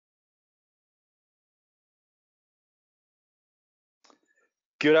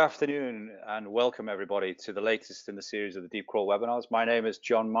Good afternoon and welcome everybody to the latest in the series of the Deep Crawl webinars. My name is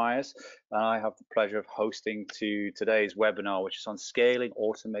John Myers and I have the pleasure of hosting today's webinar, which is on scaling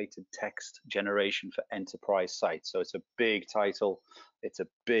automated text generation for enterprise sites. So it's a big title, it's a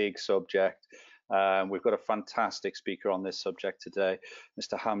big subject. We've got a fantastic speaker on this subject today,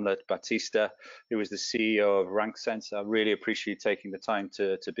 Mr. Hamlet Batista, who is the CEO of RankSense. I really appreciate you taking the time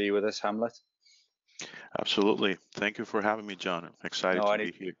to be with us, Hamlet. Absolutely. Thank you for having me, John. I'm excited to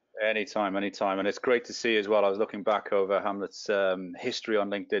be here. Anytime. And it's great to see as well. I was looking back over Hamlet's history on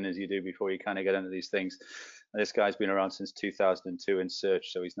LinkedIn, as you do before you kind of get into these things. And this guy's been around since 2002 in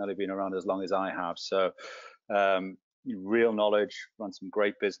search, so he's not been around as long as I have. So real knowledge, run some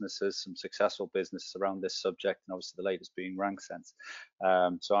great businesses, some successful businesses around this subject, and obviously the latest being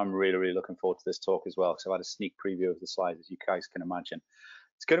RankSense. So I'm really looking forward to this talk as well, because I've had a sneak preview of the slides, as you guys can imagine.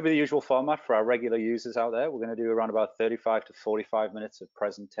 It's going to be the usual format for our regular users out there. We're going to do around about 35 to 45 minutes of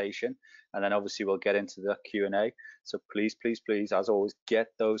presentation, and then obviously we'll get into the Q&A. So please, as always, get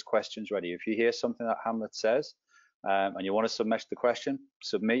those questions ready. If you hear something that Hamlet says and you want to submit the question,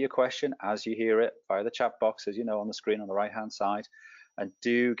 submit your question as you hear it via the chat box, as you know, on the screen on the right-hand side, and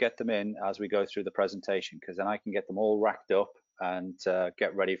do get them in as we go through the presentation, because then I can get them all racked up and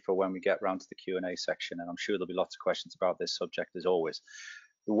get ready for when we get around to the Q&A section. And I'm sure there'll be lots of questions about this subject as always.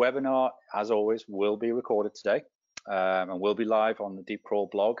 The webinar, as always, will be recorded today and will be live on the Deep Crawl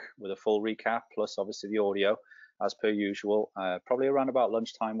blog with a full recap, plus obviously the audio, as per usual, probably around about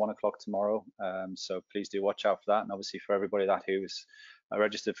lunchtime, 1 o'clock tomorrow. So please do watch out for that. And obviously for everybody who's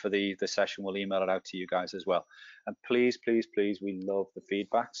registered for the session, we'll email it out to you guys as well. And please, we love the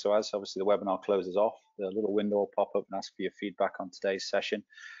feedback. So as obviously the webinar closes off, the little window will pop up and ask for your feedback on today's session.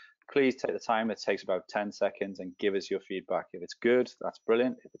 Please take the time. It takes about 10 seconds and give us your feedback. If it's good, that's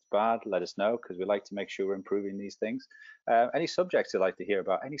brilliant. If it's bad, let us know, because we like to make sure we're improving these things. Any subjects you'd like to hear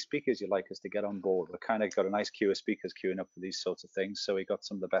about, any speakers you'd like us to get on board. We've kind of got a nice queue of speakers queuing up for these sorts of things. So we got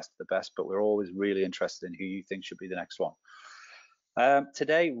some of the best, but we're always really interested in who you think should be the next one.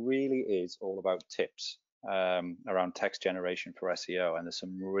 Today really is all about tips around text generation for SEO, and there's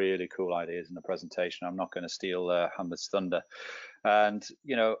some really cool ideas in the presentation. I'm not going to steal Hamlet's thunder, and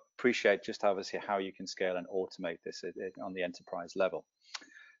appreciate just obviously how you can scale and automate this on the enterprise level.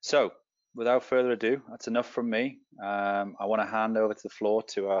 So without further ado, that's enough from me. I want to hand over to the floor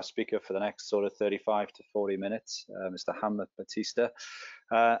to our speaker for the next sort of 35 to 40 minutes, Mr. Hamlet Batista,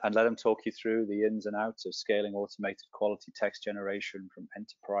 and let him talk you through the ins and outs of scaling automated quality text generation from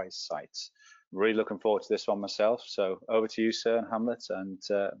enterprise sites. Really looking forward to this one myself. So over to you, sir, and Hamlet, and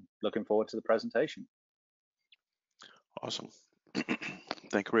looking forward to the presentation. Awesome.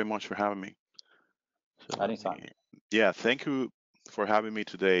 Thank you very much for having me. So anytime. Yeah, thank you for having me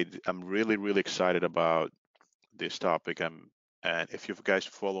today. I'm really excited about this topic. And if you guys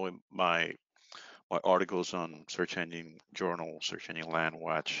following my articles on Search Engine Journal, Search Engine Land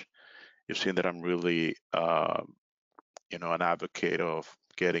Watch, you've seen that I'm really an advocate of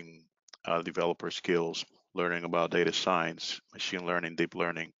getting developer skills, learning about data science, machine learning, deep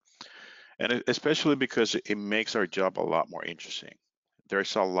learning, and especially because it makes our job a lot more interesting.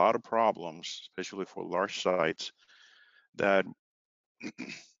 There's a lot of problems, especially for large sites, that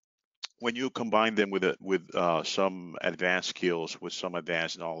when you combine them with some advanced skills, with some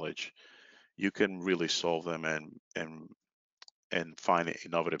advanced knowledge, you can really solve them and find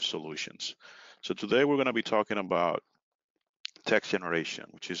innovative solutions. So today we're going to be talking about text generation,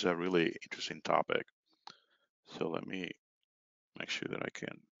 which is a really interesting topic. So let me make sure that I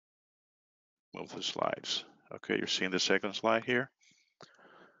can move the slides. Okay, you're seeing the second slide here.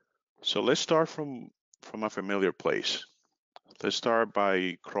 So let's start from a familiar place. Let's start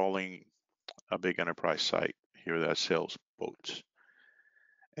by crawling a big enterprise site here that sells boats,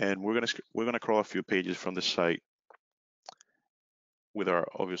 and we're gonna crawl a few pages from the site with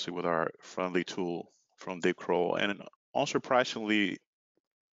our friendly tool from Deep Crawl, and unsurprisingly,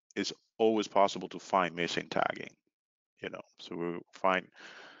 it's always possible to find missing tagging. So we'll find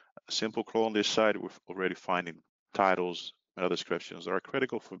a simple crawl on this site. We're already finding titles, meta descriptions that are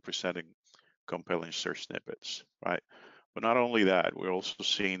critical for presenting compelling search snippets, right? But not only that, we're also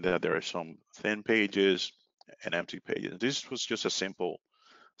seeing that there are some thin pages and empty pages. This was just a simple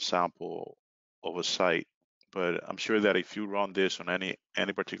sample of a site, but I'm sure that if you run this on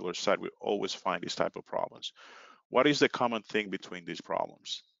any particular site, we always find these type of problems. What is the common thing between these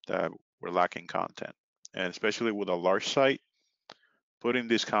problems? That we're lacking content, and especially with a large site, putting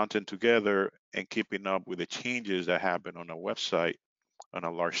this content together and keeping up with the changes that happen on a website on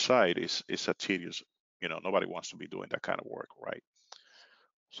a large site is a tedious. Nobody wants to be doing that kind of work, right?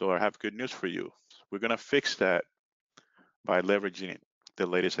 So I have good news for you. We're going to fix that by leveraging the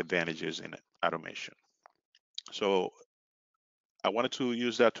latest advantages in automation. So I wanted to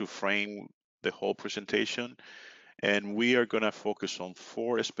use that to frame the whole presentation, and we are going to focus on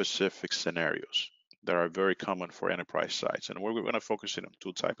 4 specific scenarios that are very common for enterprise sites. And we're going to focus in on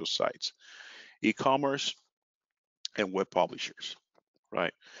 2 types of sites: e-commerce and web publishers,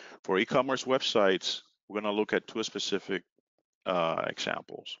 right? For e-commerce websites, we're going to look at 2 specific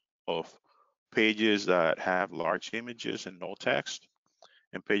examples of pages that have large images and no text,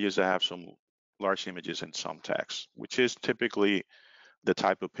 and pages that have some large images and some text, which is typically the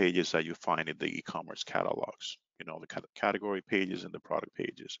type of pages that you find in the e-commerce catalogs, the category pages and the product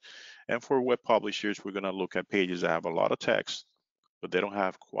pages. And for web publishers, we're going to look at pages that have a lot of text, but they don't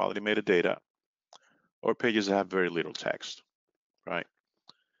have quality metadata, or pages that have very little text, right?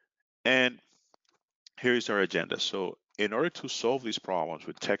 And here's our agenda. So in order to solve these problems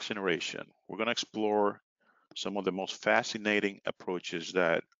with text generation, we're going to explore some of the most fascinating approaches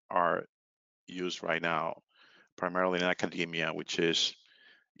that are used right now, primarily in academia, which is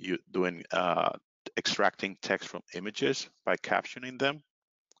you doing extracting text from images by captioning them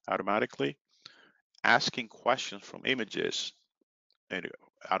automatically, asking questions from images and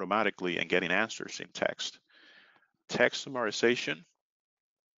automatically and getting answers in text summarization,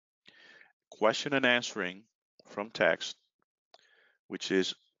 question and answering from text, which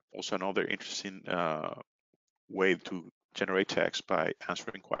is also another interesting way to generate text by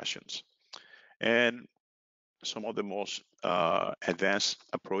answering questions, and some of the most advanced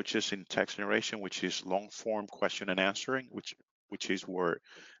approaches in text generation, which is long form question and answering, which is where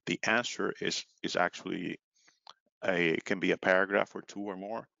the answer is actually can be a paragraph or 2 or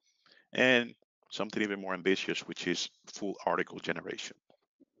more, and something even more ambitious, which is full article generation.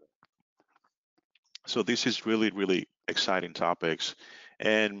 So this is really exciting topics,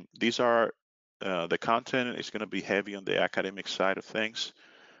 and these are the content is going to be heavy on the academic side of things,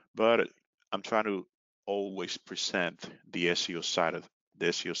 but I'm trying to always present the SEO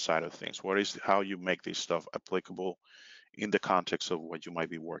side of things. What is how you make this stuff applicable in the context of what you might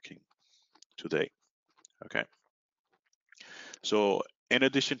be working today. Okay. So in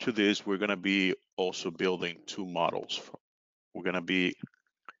addition to this, we're going to be also building 2 models. We're going to be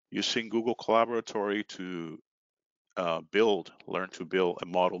using Google Collaboratory to learn to build a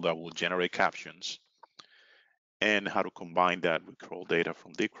model that will generate captions, and how to combine that with crawl data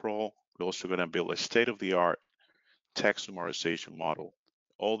from dcrawl. We're also going to build a state-of-the-art text summarization model.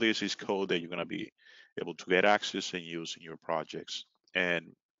 All this is code that you're going to be able to get access and use in your projects.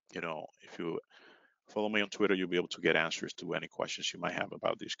 And if you follow me on Twitter, you'll be able to get answers to any questions you might have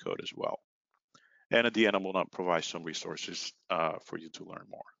about this code as well. And at the end, I'm going to provide some resources for you to learn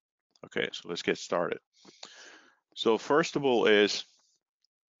more. Okay, so let's get started. So first of all is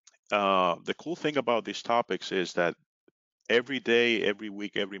the cool thing about these topics is that every day, every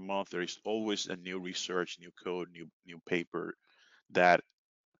week, every month, there is always a new research, new code, new paper that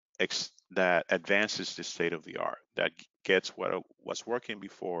advances the state of the art, that gets what was working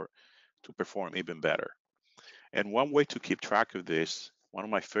before to perform even better. And one way to keep track of this, one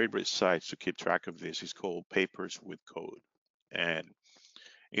of my favorite sites to keep track of this, is called Papers with Code. And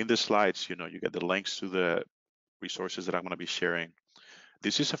in the slides, you get the links to the resources that I'm going to be sharing.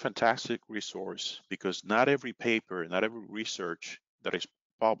 This is a fantastic resource because not every paper, not every research that is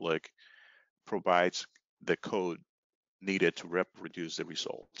public provides the code needed to reproduce the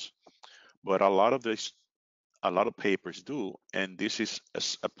results. But a lot of papers do, and this is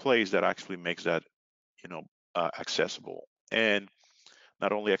a place that actually makes that accessible, and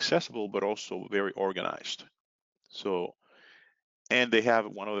not only accessible but also very organized. So, and they have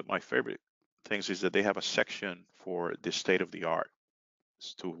one of my favorite things is that they have a section for the state of the art,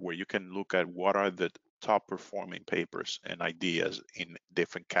 to where you can look at what are the top performing papers and ideas in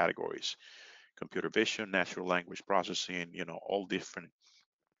different categories: computer vision, natural language processing, all different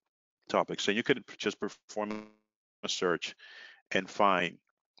topics. So you can just perform a search and find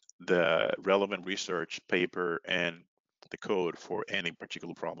the relevant research paper and the code for any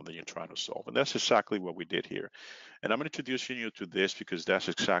particular problem that you're trying to solve. And that's exactly what we did here. And I'm introducing you to this because that's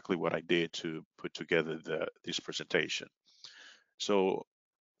exactly what I did to put together this presentation. So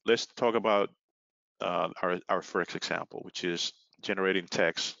let's talk about our first example, which is generating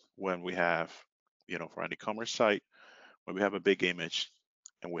text when we have, for an e-commerce site, when we have a big image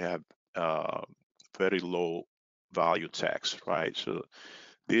and we have very low value text, right? So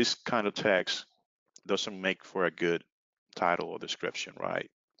this kind of text doesn't make for a good title or description, right?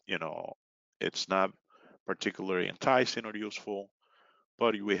 It's not particularly enticing or useful,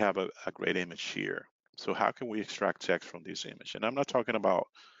 but we have a great image here. So how can we extract text from this image? And I'm not talking about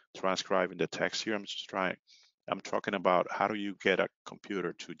transcribing the text here. I'm just I'm talking about how do you get a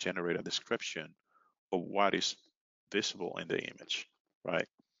computer to generate a description of what is visible in the image, right?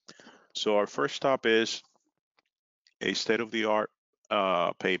 So our first stop is a state-of-the-art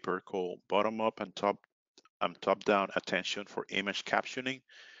paper called Bottom-up and Top-down Attention for Image Captioning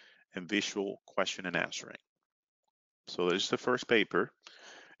and Visual Question and Answering. So this is the first paper,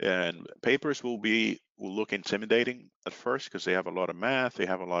 and papers will look intimidating at first because they have a lot of math, they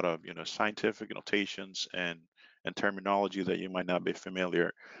have a lot of scientific notations and terminology that you might not be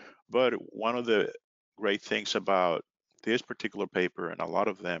familiar. But one of the great things about this particular paper and a lot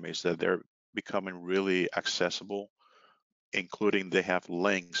of them is that they're becoming really accessible, including they have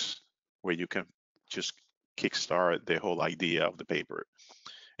links where you can just kickstart the whole idea of the paper.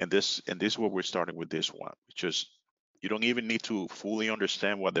 And this is what we're starting with this one, which is you don't even need to fully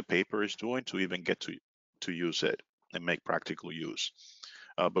understand what the paper is doing to even get to use it and make practical use.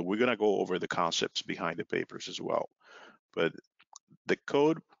 But we're gonna go over the concepts behind the papers as well. But the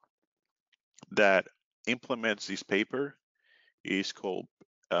code that implements this paper is called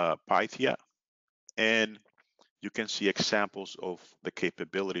Pythia, and you can see examples of the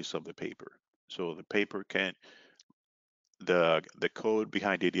capabilities of the paper. So the paper can the code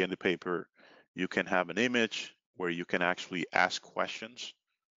behind it in the paper, you can have an image where you can actually ask questions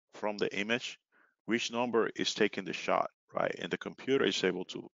from the image. Which number is taking the shot, right? And the computer is able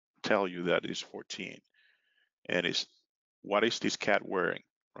to tell you that it's 14. And it's what is this cat wearing,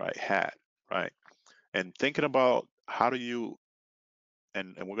 right? Hat, right? And thinking about how do you,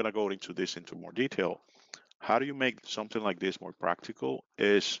 and we're gonna go into this into more detail, how do you make something like this more practical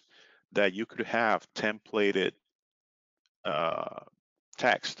is that you could have templated uh,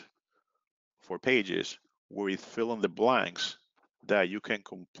 text for pages where you fill in the blanks that you can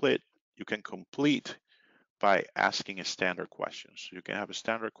complete by asking a standard questions. You can have a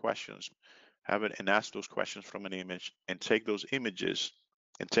standard questions, have it and ask those questions from an image and take those images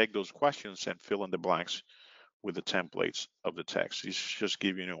and take those questions and fill in the blanks with the templates of the text. This just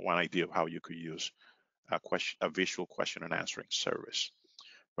give you one idea of how you could use a visual question and answering service,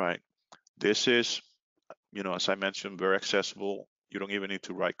 right? This is, as I mentioned, very accessible. You don't even need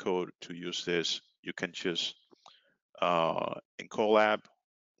to write code to use this. You can just in Colab,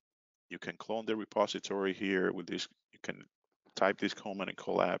 you can clone the repository here with this. You can type this command in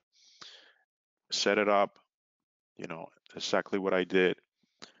Colab, set it up, exactly what I did.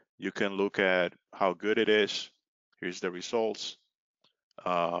 You can look at how good it is. Here's the results.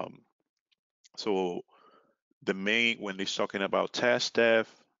 Um, so the main, when he's talking about test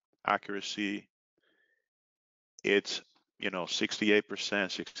depth, accuracy, it's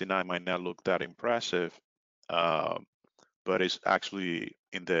 68%, 69 might not look that impressive, but it's actually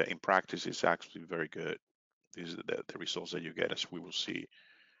in practice, it's actually very good. These are the results that you get, as we will see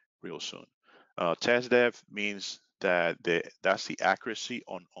real soon. Test depth means that that's the accuracy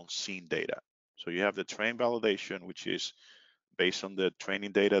on seen data. So you have the train validation, which is based on the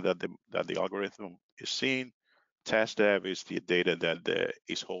training data that the algorithm is seeing. Test depth is the data that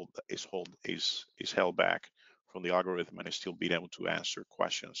is held back from the algorithm and is still being able to answer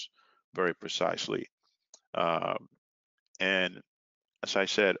questions very precisely. And as I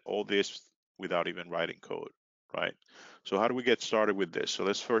said, all this without even writing code, right? So how do we get started with this? So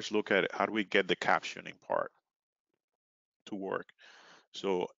let's first look at how do we get the captioning part to work.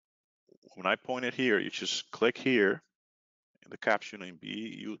 So when I point it here, you just click here in the captioning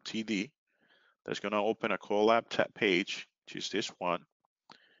BUTD. That's going to open a Colab page, which is this one.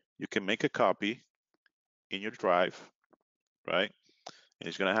 You can make a copy in your drive, right? And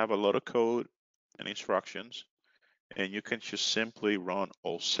it's going to have a lot of code and instructions. And you can just simply run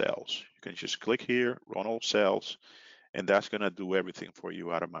all cells. You can just click here, run all cells, and that's going to do everything for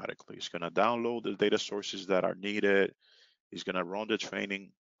you automatically. It's going to download the data sources that are needed. It's going to run the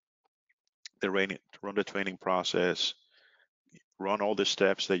training, run the training process, run all the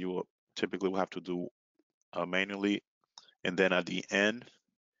steps that you will typically will have to do manually, and then at the end,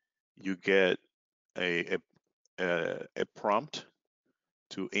 you get a, a prompt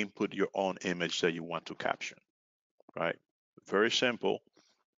to input your own image that you want to caption, right? Very simple,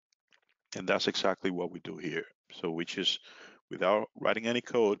 and that's exactly what we do here. So we just, without writing any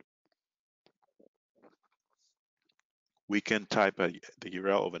code, we can type the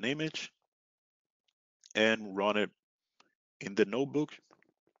URL of an image and run it in the notebook.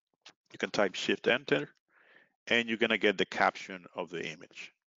 You can type Shift Enter, and you're gonna get the caption of the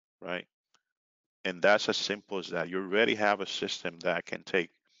image, right? And that's as simple as that. You already have a system that can take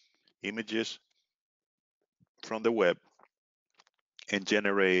images from the web and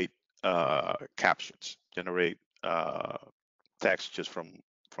generate captions, generate text just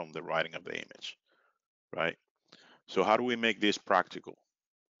from the writing of the image, right? So how do we make this practical?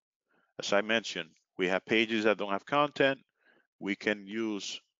 As I mentioned, we have pages that don't have content. We can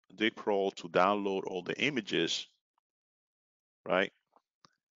use Dickroll to download all the images, right?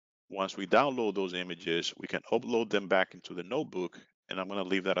 Once we download those images, we can upload them back into the notebook. And I'm going to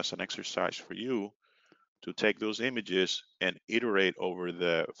leave that as an exercise for you to take those images and iterate over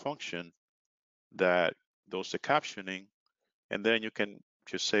the function that does the captioning. And then you can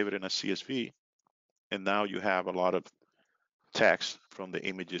just save it in a CSV. And now you have a lot of text from the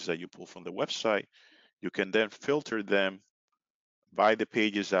images that you pull from the website. You can then filter them by the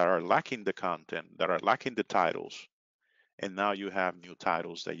pages that are lacking the content, that are lacking the titles. And now you have new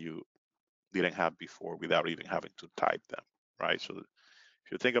titles that you didn't have before without even having to type them, right? So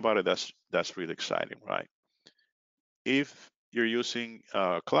if you think about it, that's really exciting, right? If you're using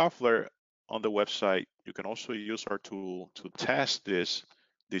Cloudflare on the website, you can also use our tool to test these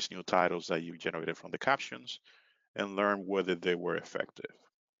new titles that you generated from the captions and learn whether they were effective,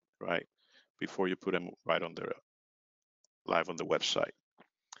 right? Before you put them right on the live on the website.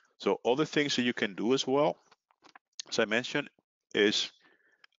 So other things that you can do as well, as I mentioned, is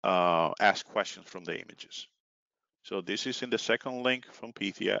ask questions from the images. So this is in the second link from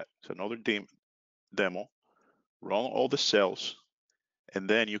Pythia. It's another demo. Run all the cells, and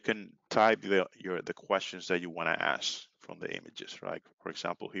then you can type the questions that you want to ask from the images, right? For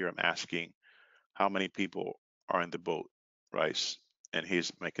example, here I'm asking how many people are in the boat, right? And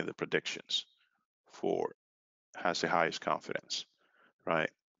he's making the predictions for has the highest confidence, right?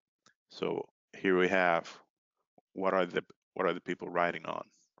 So here we have what are the people riding on,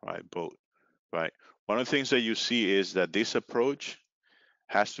 right? Boat, right? One of the things that you see is that this approach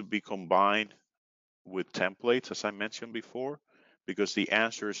has to be combined with templates, as I mentioned before, because the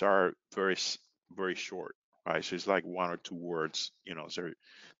answers are very short, right? So it's like 1 or 2 words, so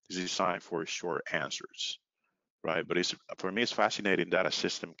it's designed for short answers, right? But for me, it's fascinating that a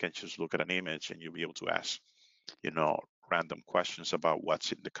system can just look at an image and you'll be able to ask, random questions about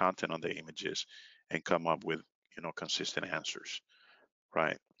what's in the content on the images and come up with, consistent answers,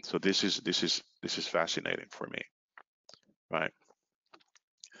 right? So this is fascinating for me, right?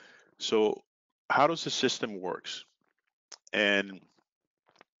 So how does the system works? And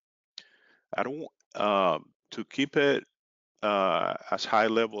I don't to keep it as high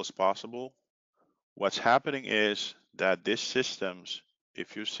level as possible. What's happening is that these systems,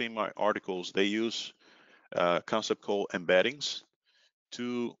 if you see my articles, they use a concept called embeddings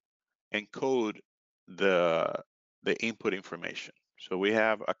to encode the input information. So we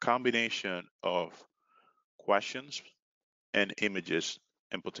have a combination of questions and images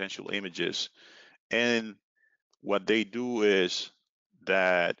and potential images, and what they do is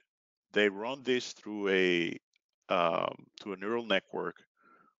that they run this through a neural network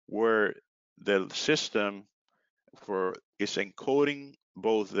where the system is encoding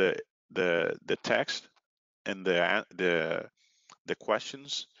both the text and the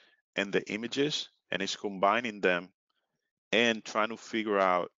questions and the images, and it's combining them and trying to figure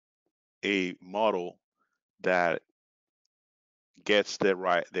out a model that gets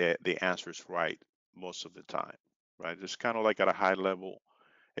the answers right most of the time, right? It's kind of like at a high level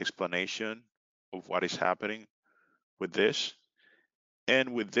explanation of what is happening with this.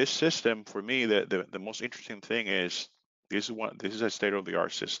 And with this system, for me, the most interesting thing is this is a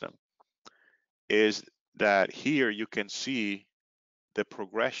state-of-the-art system, is that here you can see the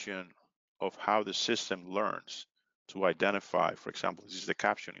progression of how the system learns to identify, for example, this is the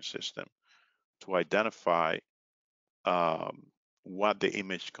captioning system, to identify um, what the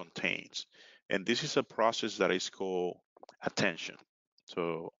image contains. And this is a process that is called attention.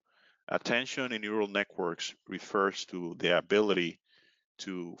 So attention in neural networks refers to the ability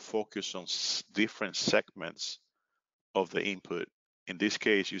to focus on different segments of the input. In this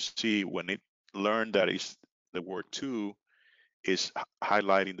case, you see when it learned that is the word two is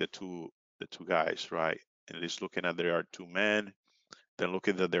highlighting the two guys, right? And it is looking at there are two men, then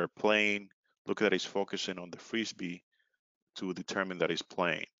looking that they're playing, look at it's focusing on the frisbee to determine that it's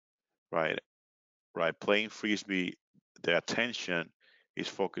playing, right? Right, playing frisbee, the attention is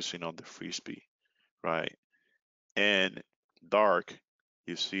focusing on the frisbee, right? And dark,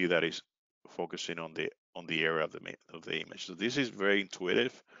 you see that is focusing on the area of the image. So this is very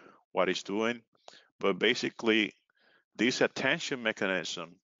intuitive what it's doing, but basically this attention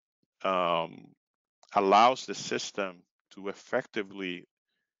mechanism um, allows the system to effectively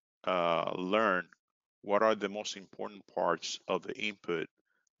learn what are the most important parts of the input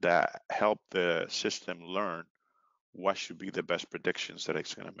that help the system learn what should be the best predictions that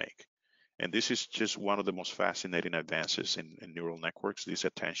it's going to make. And this is just one of the most fascinating advances in neural networks, this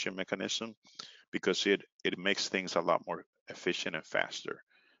attention mechanism, because it makes things a lot more efficient and faster.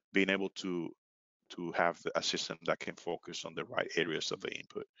 Being able to have a system that can focus on the right areas of the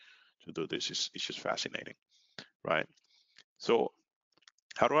input to do this is just fascinating, right? So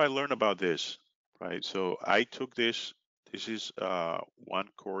how do I learn about this, right? So I took this. This is one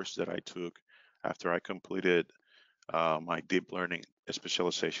course that I took after I completed my deep learning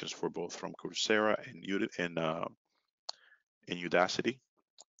specializations for both from Coursera and Udacity,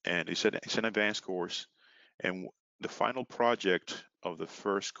 and it's an advanced course. And the final project of the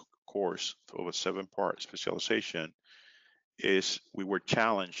first course of a 7-part specialization is we were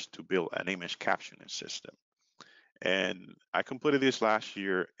challenged to build an image captioning system. And I completed this last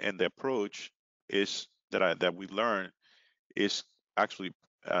year, and the approach is that we learned is actually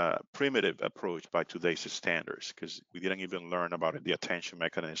a primitive approach by today's standards, because we didn't even learn about the attention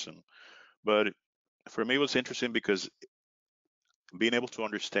mechanism. But for me, it was interesting because being able to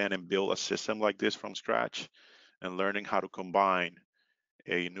understand and build a system like this from scratch and learning how to combine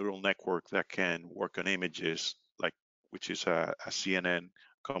a neural network that can work on images, like which is a CNN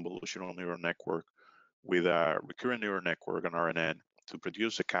convolutional neural network with a recurrent neural network, an RNN, to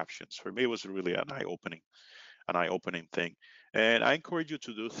produce the captions. For me, it was really an eye-opening thing. And I encourage you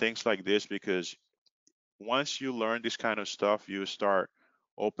to do things like this, because once you learn this kind of stuff, you start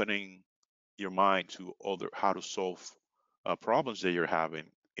opening your mind to other how to solve problems that you're having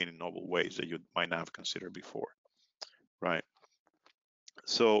in novel ways that you might not have considered before, right?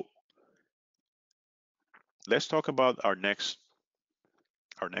 So let's talk about our next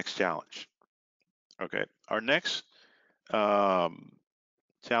challenge. Okay, our next um,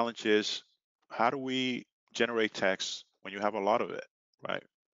 challenge is, how do we generate text when you have a lot of it, right?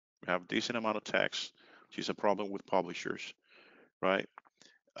 We have a decent amount of text, which is a problem with publishers, right?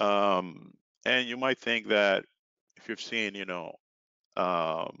 Um, and you might think that if you've seen,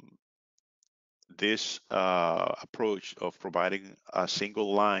 um, this approach of providing a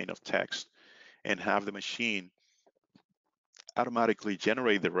single line of text and have the machine automatically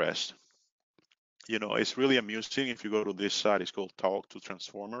generate the rest, it's really amusing. If you go to this site, it's called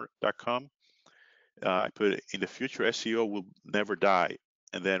talktotransformer.com. I put in the future SEO will never die,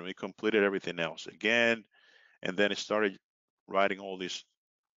 and then we completed everything else again, and then it started writing all these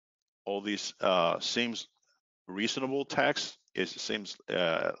seems reasonable text. It seems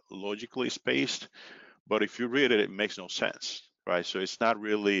logically spaced, but if you read it, it makes no sense, right? So it's not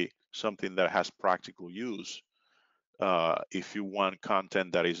really something that has practical use if you want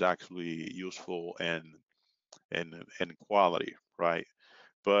content that is actually useful and quality, right?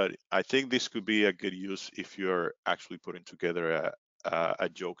 But I think this could be a good use if you're actually putting together a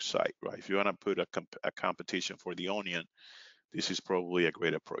joke site, right? If you want to put a competition for the onion, this is probably a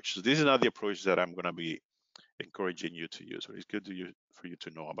great approach. So this is not the approach that I'm going to be encouraging you to use, but it's good for you to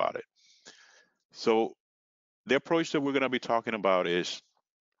know about it. So the approach that we're going to be talking about is,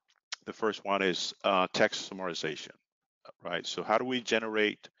 the first one is text summarization, right? So how do we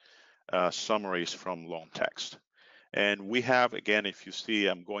generate summaries from long text? And we have, again, if you see,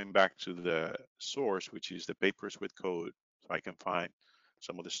 I'm going back to the source, which is the papers with code, so I can find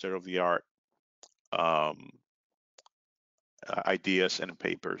some of the state-of-the-art um, ideas and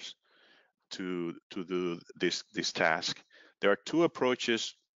papers to do this task. There are two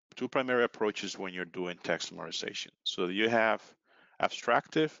primary approaches when you're doing text summarization. So you have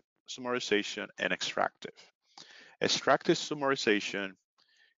abstractive summarization and extractive. Extractive summarization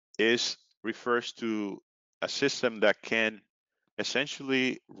refers to a system that can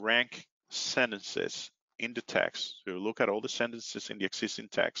essentially rank sentences in the text. So look at all the sentences in the existing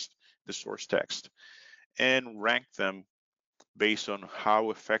text, the source text, and rank them based on how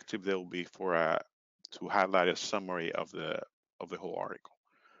effective they'll be to highlight a summary of the whole article,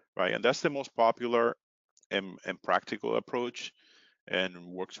 right? And that's the most popular and practical approach, and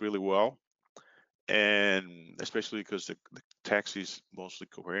works really well. And especially because the text is mostly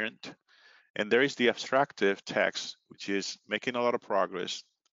coherent. And there is the abstractive text, which is making a lot of progress.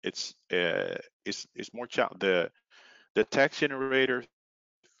 It's more the text generator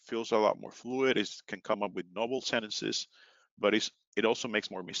feels a lot more fluid. It can come up with novel sentences, but it also makes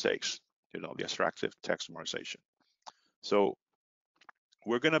more mistakes. The abstractive text summarization. So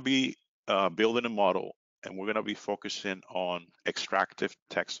we're going to be building a model, and we're going to be focusing on extractive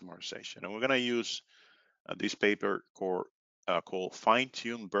text summarization, and we're going to use this paper called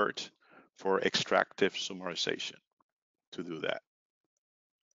Fine-Tune BERT for extractive summarization to do that.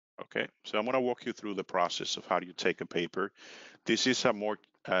 Okay, so I'm going to walk you through the process of how do you take a paper. This is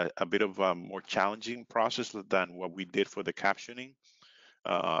a bit of a more challenging process than what we did for the captioning,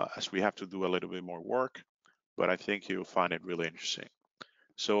 as we have to do a little bit more work, but I think you'll find it really interesting.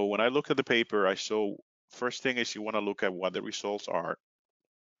 So when I look at the paper, I saw first thing is you want to look at what the results are,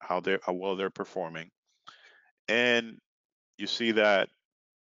 how well they're performing, and you see that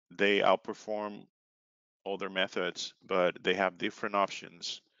they outperform other methods, but they have different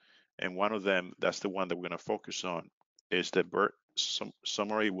options. And one of them, that's the one that we're going to focus on, is the BERT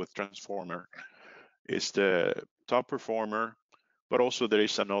summary with transformer. It's the top performer, but also there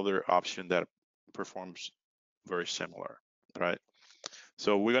is another option that performs very similar, right?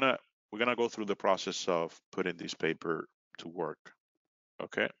 So we're gonna go through the process of putting this paper to work.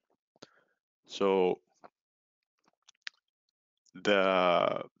 Okay. So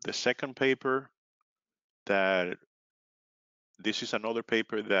the second paper that this is another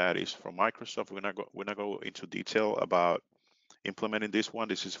paper that is from Microsoft. We're not go into detail about implementing this one.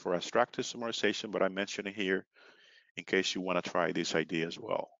 This is for abstractive summarization, but I mention it here in case you want to try this idea as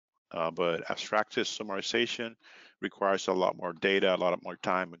well. But abstractive summarization requires a lot more data, a lot more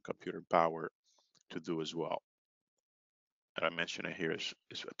time and computer power to do as well. And I mention it here is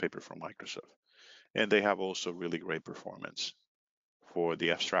a paper from Microsoft. And they have also really great performance for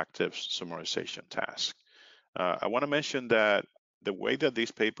the abstractive summarization task. I want to mention that the way that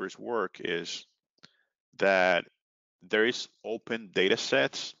these papers work is that there is open data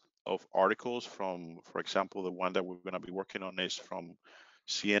sets of articles from, for example, the one that we're going to be working on is from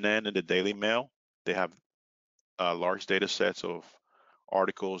CNN and the Daily Mail. They have large data sets of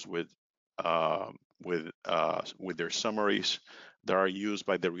articles with their summaries that are used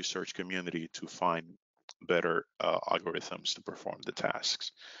by the research community to find better algorithms to perform the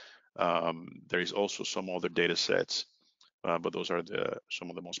tasks. There is also some other data sets, but those are some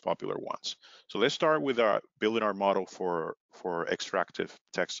of the most popular ones. So let's start with building our model for extractive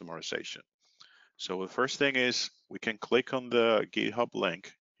text summarization. So the first thing is we can click on the GitHub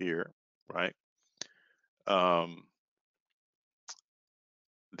link here, right?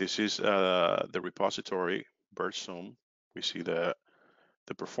 This is the repository, BirdSum. We see the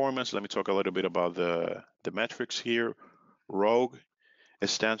performance. Let me talk a little bit about the metrics here. ROGUE, it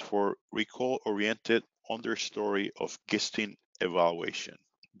stands for Recall-Oriented Understory of Gisting Evaluation.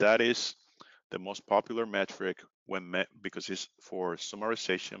 That is the most popular metric because it's for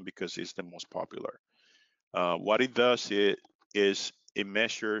summarization, because it's the most popular. What it does is it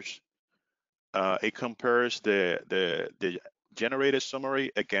measures, it compares the generated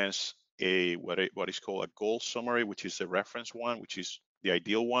summary against what is called a goal summary, which is the reference one, which is the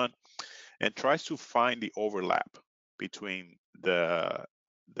ideal one, and tries to find the overlap between the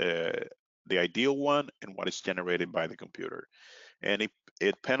ideal one and what is generated by the computer. And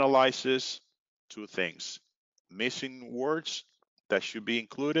it penalizes two things: missing words that should be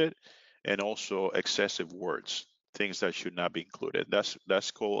included, and also excessive words, things that should not be included.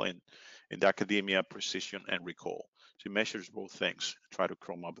 That's called in the academia precision and recall. So it measures both things. Try to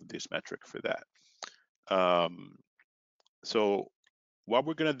come up with this metric for that. So what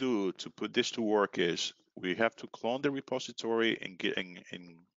we're gonna do to put this to work is we have to clone the repository and get in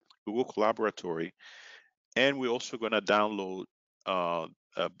Google Collaboratory, and we're also gonna download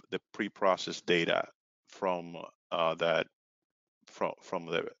the pre-processed data from that from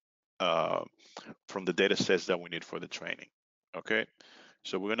the data sets that we need for the training. Okay,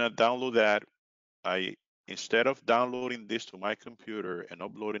 so we're gonna download that. Instead of downloading this to my computer and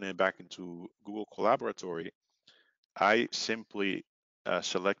uploading it back into Google Collaboratory, I simply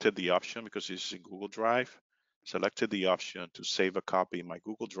selected the option, because it's in Google Drive, selected the option to save a copy in my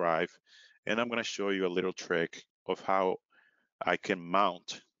Google Drive, and I'm going to show you a little trick of how I can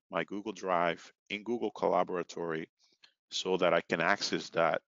mount my Google Drive in Google Collaboratory so that I can access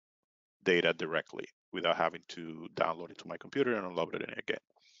that data directly without having to download it to my computer and upload it in again.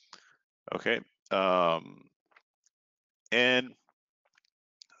 Okay, and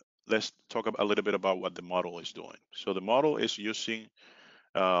let's talk a little bit about what the model is doing. So the model is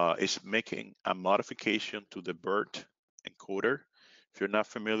making a modification to the BERT encoder. If you're not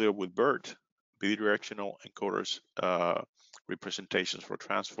familiar with BERT, bidirectional encoders representations for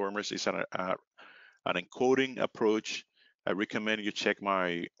transformers, is an encoding approach. I recommend you check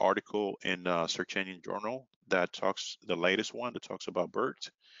my article in Search Engine Journal that talks, the latest one that talks about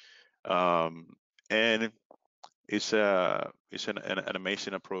BERT. And it's an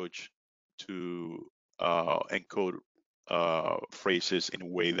amazing approach to encode phrases in a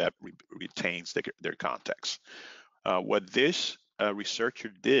way that retains their context. What this researcher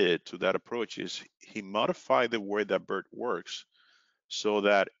did to that approach is he modified the way that BERT works so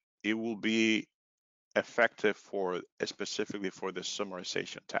that it will be effective specifically for the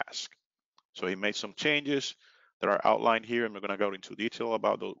summarization task. So he made some changes that are outlined here. I'm not going to go into detail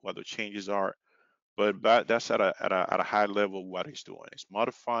about what the changes are, but that's at a high level what he's doing. It's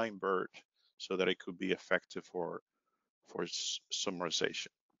modifying BERT so that it could be effective for summarization.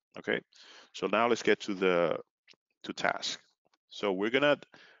 Okay, so now let's get to task. So we're gonna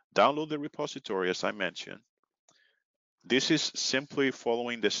download the repository as I mentioned. This is simply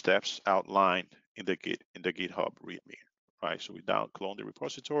following the steps outlined in the GitHub README, right? So we clone the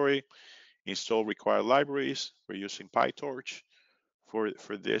repository, install required libraries. We're using PyTorch for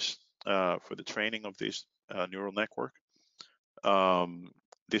this for the training of this neural network.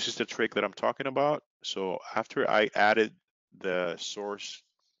 This is the trick that I'm talking about. So after I added the source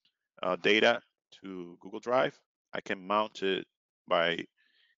data to Google Drive, I can mount it by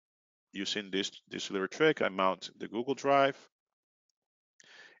using this little trick. I mount the Google Drive.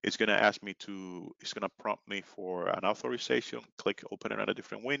 It's going to ask me it's going to prompt me for an authorization. Click open another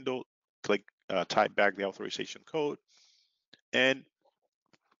different window, click type back the authorization code, and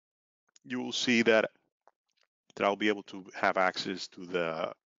you will see that I'll be able to have access to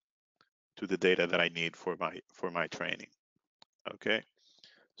the data that I need for my training. Okay,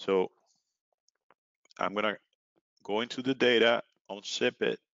 so I'm going to go into the data, unzip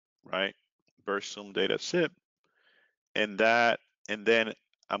it, right? Versum data zip, and then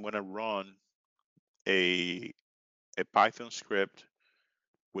I'm going to run a Python script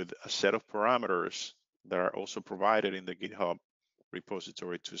with a set of parameters that are also provided in the GitHub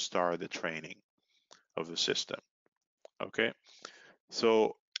repository to start the training of the system. Okay,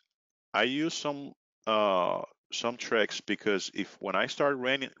 so I use some tricks because when I start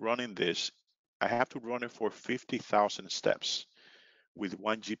running this, I have to run it for 50,000 steps with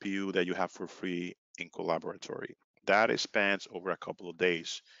one GPU that you have for free in Collaboratory. That spans over a couple of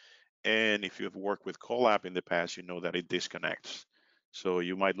days. And if you've worked with Colab in the past, you know that it disconnects. So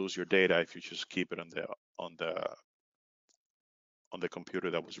you might lose your data if you just keep it on the computer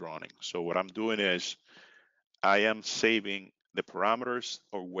that was running. So what I'm doing is I am saving the parameters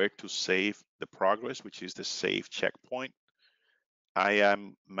or where to save the progress, which is the save checkpoint. I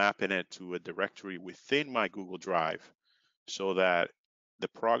am mapping it to a directory within my Google Drive so that the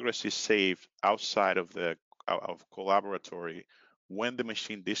progress is saved outside of Collaboratory. When the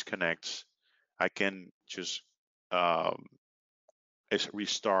machine disconnects, I can just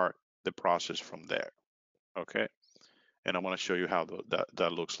restart the process from there. Okay, and I'm going to show you how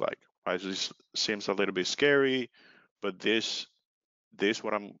that looks like. Right, this seems a little bit scary, but this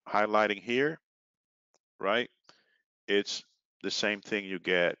what I'm highlighting here, right? It's the same thing you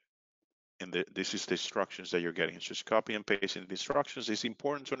get this is the instructions that you're getting. It's just copy and pasting the instructions. It's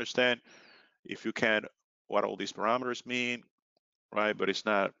important to understand, if you can, what all these parameters mean, right? But it's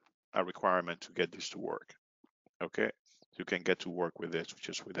not a requirement to get this to work. Okay, you can get to work with this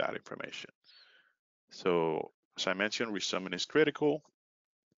just with that information. So as I mentioned, resuming is critical.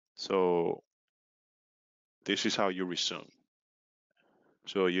 So this is how you resume.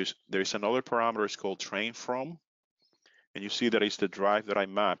 So there's another parameter, it's called train from, and you see that it's the drive that I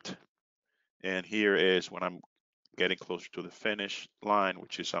mapped. And here is when I'm getting closer to the finish line,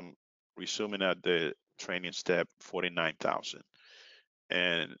 which is I'm resuming at the training step 49,000.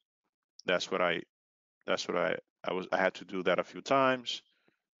 And that's what I had to do that a few times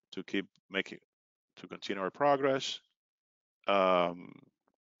to continue our progress.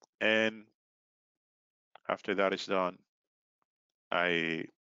 And after that is done, I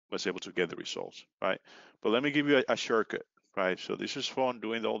was able to get the results, right? But let me give you a shortcut, right? So this is fun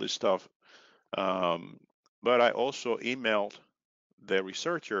doing all this stuff. But I also emailed the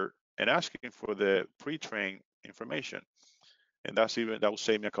researcher and asking for the pre-train information. And that will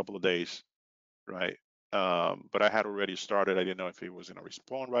save me a couple of days, right? But I had already started. I didn't know if he was going to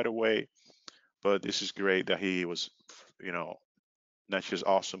respond right away. But this is great that he was, not just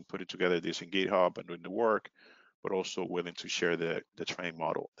awesome putting together this in GitHub and doing the work, but also willing to share the train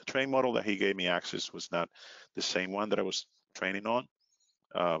model. The train model that he gave me access was not the same one that I was training on,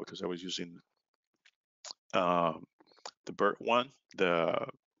 because I was using the BERT one,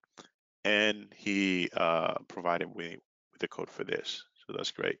 and he provided me with the code for this. So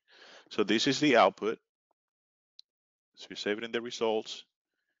that's great. So this is the output. So you save it in the results.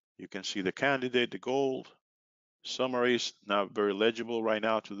 You can see the candidate, the gold. Summary is not very legible right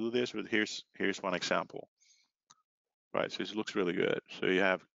now to do this, but here's one example. Right, so it looks really good. So you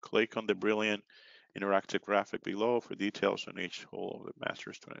have click on the brilliant interactive graphic below for details on each hole of the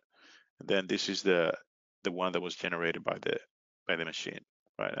master student. And then this is the one that was generated by the machine.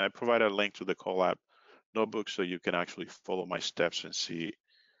 Right, I provide a link to the Colab notebook so you can actually follow my steps and see.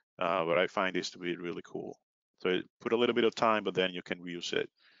 But I find this to be really cool. So it put a little bit of time, but then you can reuse it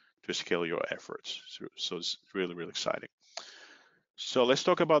to scale your efforts. So it's really, really exciting. So let's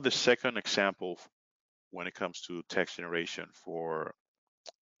talk about the second example when it comes to text generation for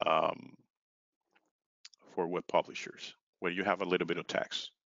web publishers, where you have a little bit of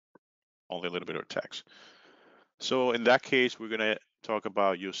text, only a little bit of text. So in that case, we're going to talk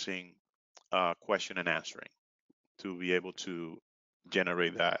about using question and answering to be able to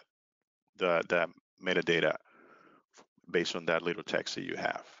generate the metadata based on that little text that you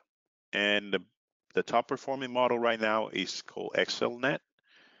have. And the top performing model right now is called XLNet,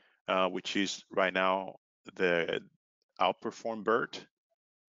 which is right now the outperform BERT.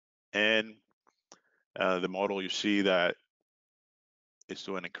 And the model you see that is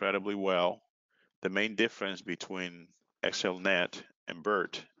doing incredibly well. The main difference between XLNet and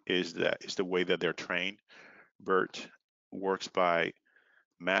BERT is the way that they're trained. BERT works by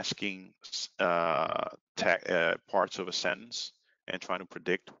masking parts of a sentence and trying to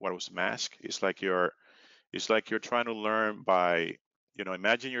predict what was masked. It's like you're trying to learn by,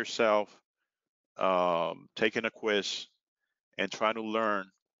 imagine yourself taking a quiz and trying to learn.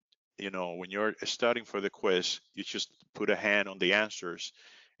 When you're studying for the quiz, you just put a hand on the answers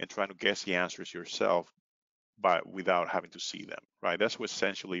and trying to guess the answers yourself, but without having to see them, right? That's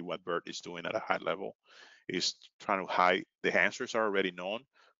essentially what BERT is doing at a high level, is trying to hide the answers are already known,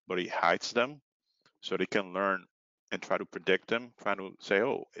 but it hides them so they can learn and try to predict them, trying to say,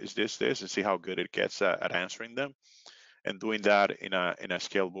 oh, is this, and see how good it gets at answering them, and doing that in a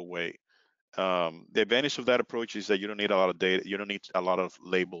scalable way. The advantage of that approach is that you don't need a lot of data. You don't need a lot of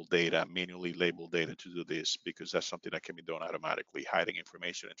labeled data, manually labeled data to do this, because that's something that can be done automatically. Hiding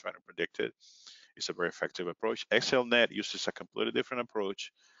information and trying to predict it is a very effective approach. XLNet uses a completely different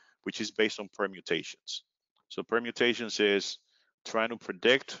approach, which is based on permutations. So permutations is trying to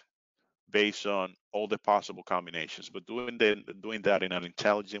predict based on all the possible combinations, but doing that in an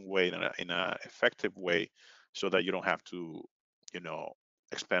intelligent way, in an effective way, so that you don't have to,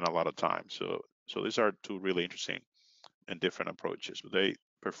 expend a lot of time. So these are two really interesting and different approaches, but they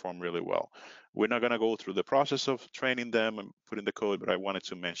perform really well. We're not going to go through the process of training them and putting the code, but I wanted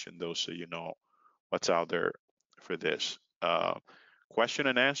to mention those so you know what's out there for this. Question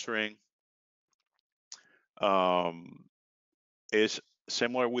and answering is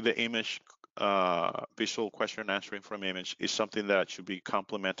similar with the image. Visual question and answering from image is something that should be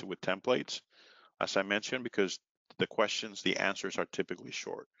complemented with templates, as I mentioned, because the questions, the answers are typically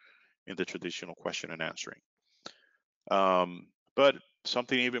short in the traditional question and answering. But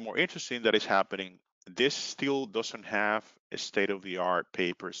something even more interesting that is happening, this still doesn't have a state-of-the-art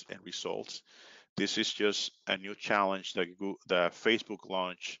papers and results. This is just a new challenge that Facebook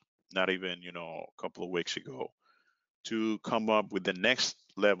launched not even a couple of weeks ago, to come up with the next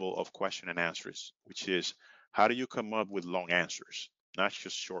level of question and answers, which is how do you come up with long answers, not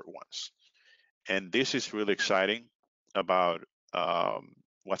just short ones. And this is really exciting about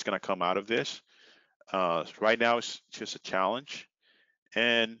what's going to come out of this. Right now, it's just a challenge.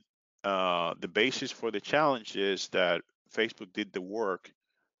 And the basis for the challenge is that Facebook did the work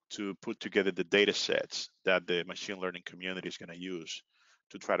to put together the data sets that the machine learning community is going to use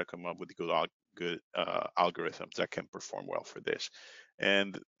to try to come up with good algorithms that can perform well for this.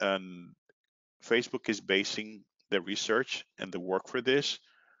 And Facebook is basing the research and the work for this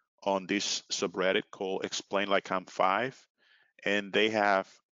on this subreddit called Explain Like I'm 5. And they have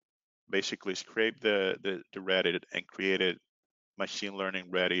basically scraped the Reddit and created machine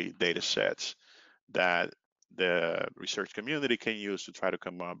learning ready data sets that the research community can use to try to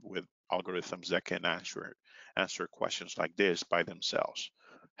come up with algorithms that can answer questions like this by themselves,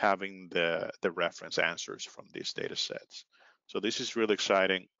 having the reference answers from these data sets. So this is really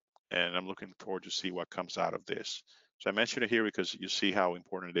exciting, and I'm looking forward to see what comes out of this. So I mentioned it here because you see how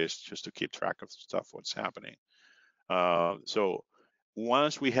important it is just to keep track of stuff, what's happening. So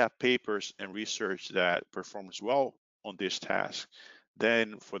once we have papers and research that performs well on this task,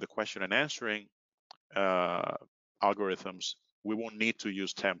 then for the question and answering algorithms, we won't need to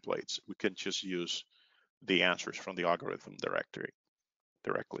use templates. We can just use the answers from the algorithm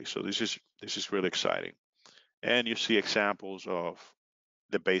directly. So this is really exciting. And you see examples of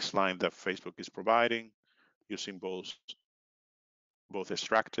the baseline that Facebook is providing using both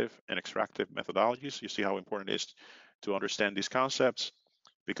extractive and extractive methodologies. You see how important it is to understand these concepts,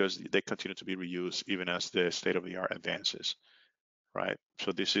 because they continue to be reused even as the state of the art advances, right?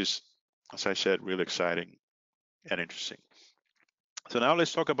 So this is, as I said, really exciting and interesting. So now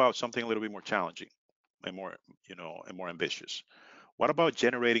let's talk about something a little bit more challenging and more, and more ambitious. What about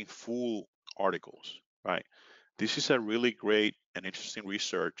generating full articles, right? This is a really great and interesting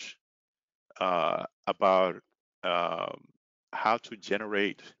research about how to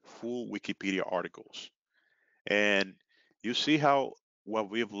generate full Wikipedia articles. And you see how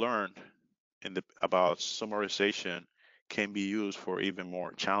what we've learned about summarization can be used for even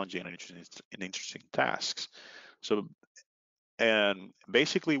more challenging and interesting tasks. So, and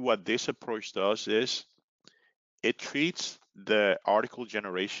basically what this approach does is it treats the article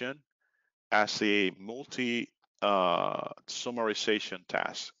generation as a multi summarization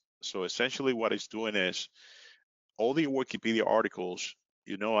task. So essentially what it's doing is all the Wikipedia articles,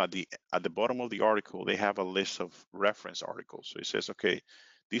 at the bottom of the article, they have a list of reference articles. So it says, okay,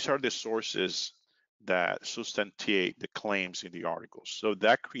 these are the sources that substantiate the claims in the articles. So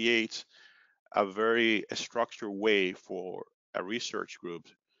that creates a very structured way for a research group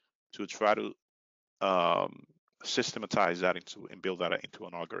to try to um, systematize that into and build that into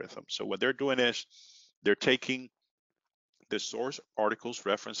an algorithm. So what they're doing is they're taking the source articles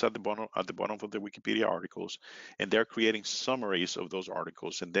referenced at the bottom of the Wikipedia articles, and they're creating summaries of those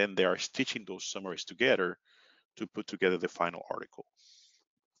articles, and then they are stitching those summaries together to put together the final article.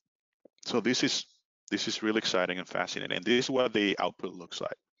 So this is really exciting and fascinating, and this is what the output looks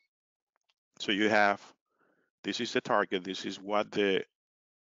like. So you have, this is the target, this is what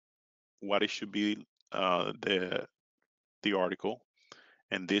it should be, the article,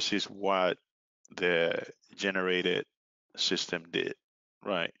 and this is what the generated system did,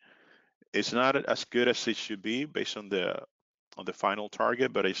 right? It's not as good as it should be based on the final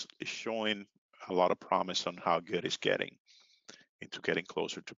target, but it's showing a lot of promise on how good it's getting into getting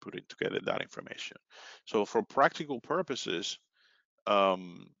closer to putting together that information. So for practical purposes,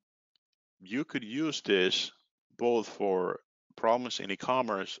 um, you could use this both for problems in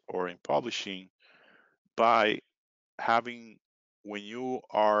e-commerce or in publishing by having, when you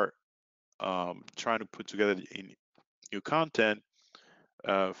are trying to put together in new content,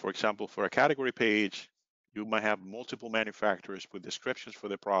 for example, for a category page, you might have multiple manufacturers with descriptions for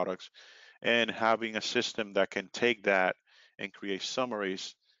their products, and having a system that can take that and create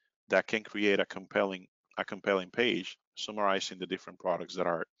summaries that can create a compelling page summarizing the different products that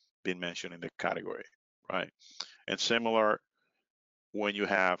are being mentioned in the category, right? And similar when you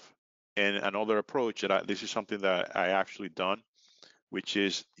have, and another approach that this is something that I actually done, which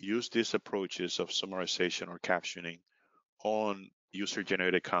is use these approaches of summarization or captioning on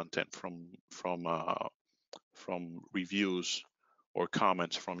user-generated content from reviews or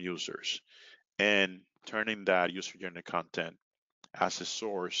comments from users, and turning that user-generated content as a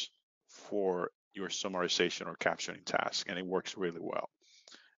source for your summarization or captioning task, and it works really well.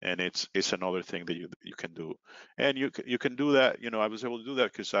 And it's another thing that you can do, and you can do that. I was able to do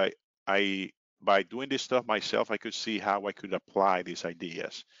that because I by doing this stuff myself, I could see how I could apply these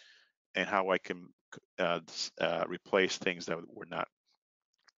ideas and how I can replace things that were not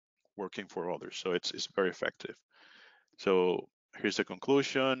working for others. So it's very effective. So here's the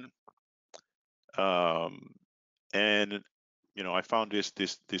conclusion. Um, and I found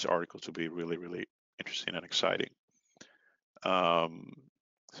this article to be really, really interesting and exciting.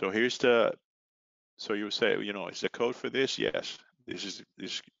 So here's so you say, is the code for this? Yes.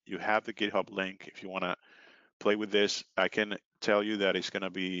 This. You have the GitHub link if you want to play with this. I can tell you that it's going to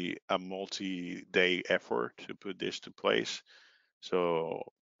be a multi-day effort to put this to place. So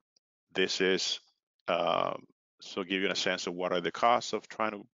this is so give you a sense of what are the costs of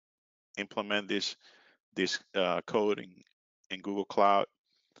trying to implement this code in Google Cloud.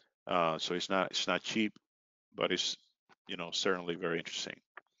 So it's not cheap, but it's certainly very interesting.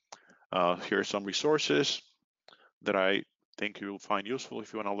 Here are some resources that I think you'll find useful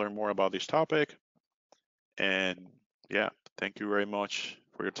if you want to learn more about this topic. And yeah, thank you very much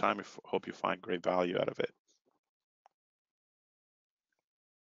for your time. I hope you find great value out of it.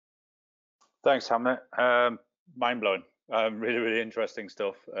 Thanks, Hamlet. Mind blowing. Really, really interesting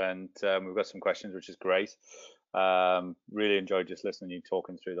stuff. And we've got some questions, which is great. Really enjoyed just listening to you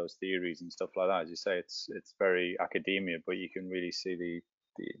talking through those theories and stuff like that. As you say, it's very academia, but you can really see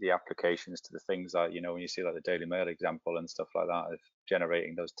the applications to the things that, when you see like the Daily Mail example and stuff like that of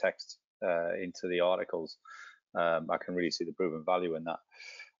generating those texts into the articles. I can really see the proven value in that.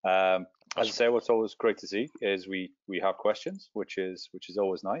 As I say, what's always great to see is we have questions, which is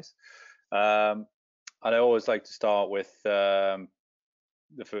always nice. And I always like to start with the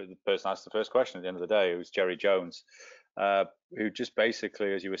person asked the first question at the end of the day, who's Jerry Jones, who just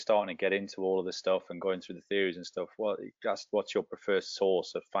basically, as you were starting to get into all of this stuff and going through the theories and stuff, what's your preferred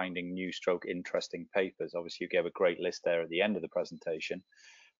source of finding new stroke interesting papers? Obviously, you gave a great list there at the end of the presentation,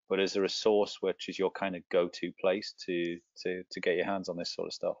 but is there a source which is your kind of go-to place to get your hands on this sort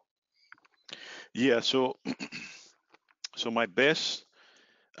of stuff? Yeah, so my best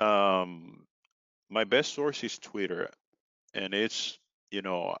source is Twitter, and it's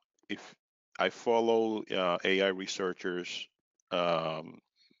if I follow AI researchers,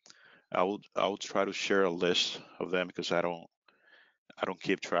 I will try to share a list of them because I don't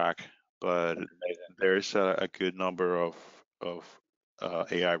keep track, but Amazing. there's a good number of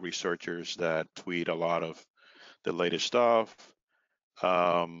AI researchers that tweet a lot of the latest stuff,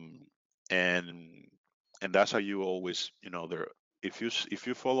 um, and that's how you always, there. If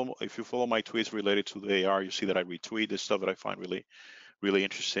you follow my tweets related to the AR, you see that I retweet the stuff that I find really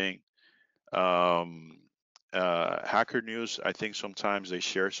interesting. Um, Hacker News, I think sometimes they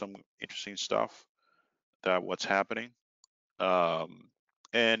share some interesting stuff that what's happening. Um,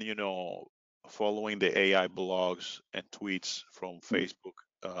 and following the AI blogs and tweets from Mm.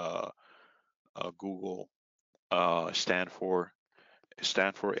 Facebook, Google, Stanford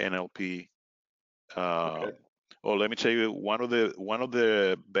NLP. Okay. Um, oh, let me tell you, one of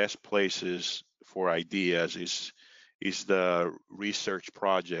the best places for ideas is the research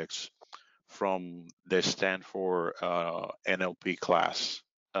projects from the Stanford NLP class.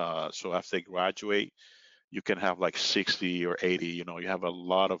 So after they graduate, you can have like 60 or 80. You have a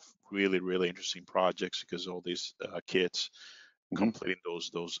lot of really interesting projects because all these kids Hmm. completing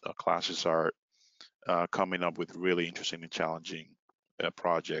those classes are coming up with really interesting and challenging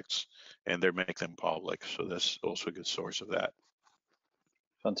projects, and they make them public. So that's also a good source of that.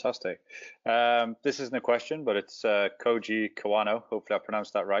 Fantastic. This isn't a question, but it's Koji Kawano. Hopefully, I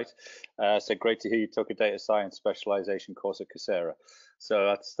pronounced that right. So great to hear you took a data science specialization course at Coursera.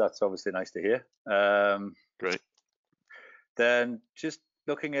 So that's obviously nice to hear. Great. Then just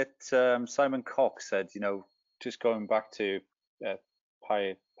looking at Simon Cox said, just going back to uh,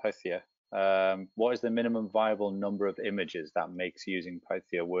 Pythia, what is the minimum viable number of images that makes using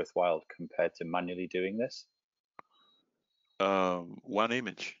Pythia worthwhile compared to manually doing this? One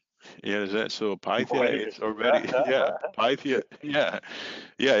image. Yeah, is that so? More Pythia is images. already, yeah, Pythia, yeah.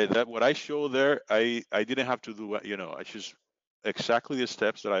 That what I show there, I didn't have to do, I just exactly the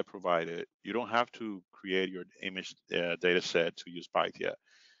steps that I provided. You don't have to create your image data set to use Pythia.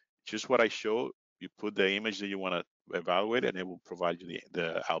 Just what I show, you put the image that you want to evaluate, and it will provide you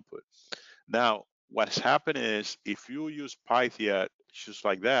the output. Now, what's happened is if you use Pythia just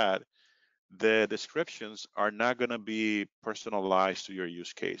like that, the descriptions are not going to be personalized to your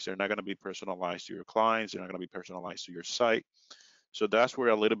use case. They're not going to be personalized to your clients. They're not going to be personalized to your site. So that's where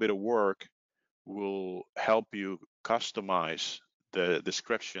a little bit of work will help you customize the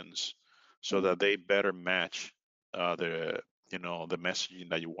descriptions so Mm. that they better match the messaging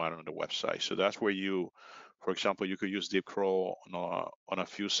that you want on the website. So that's where for example, you could use DeepCrawl on a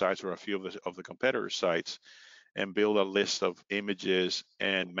few sites or a few of the competitor sites and build a list of images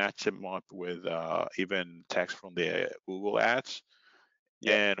and match them up with even text from the Google ads.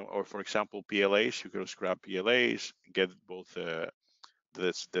 Yeah. Or for example, PLAs, you could just grab PLAs, get both the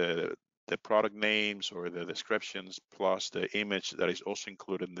product names or the descriptions plus the image that is also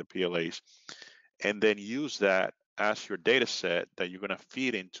included in the PLAs, and then use that as your data set that you're going to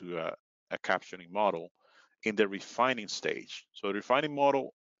feed into a captioning model in the refining stage. So the refining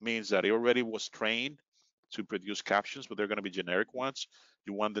model means that it already was trained to produce captions, but they're going to be generic ones.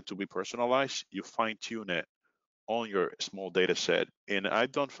 You want them to be personalized. You fine tune it on your small data set. And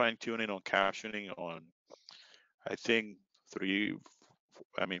I've done fine tuning on captioning on, I think,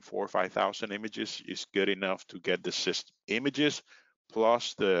 4 or 5,000 images is good enough to get the system images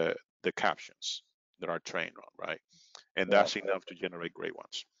plus the captions that are trained on, right? And Yeah. that's enough to generate great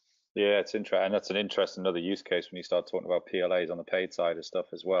ones. Yeah, it's interesting, and that's an interesting another use case when you start talking about PLAs on the paid side of stuff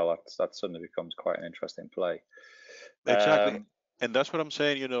as well. That suddenly becomes quite an interesting play. Exactly. Um, And that's what I'm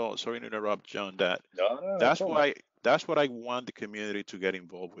saying, sorry to interrupt, John, that no, no, no that's problem. why that's what I want the community to get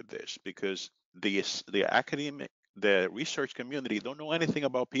involved with this, because the research community don't know anything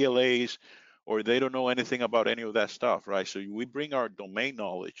about PLAs, or they don't know anything about any of that stuff, right? So we bring our domain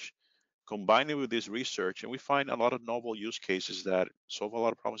knowledge, combine it with this research, and we find a lot of novel use cases that solve a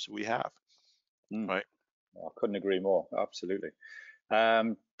lot of problems that we have, Mm, right? I couldn't agree more. Absolutely.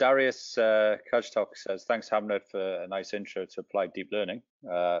 Darius Kajtok says, thanks, Hamlet, for a nice intro to applied deep learning.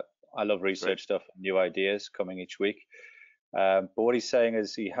 I love Great. research stuff and new ideas coming each week. But what he's saying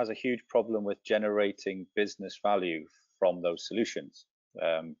is he has a huge problem with generating business value from those solutions.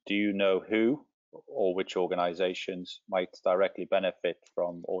 Do you know who or which organizations might directly benefit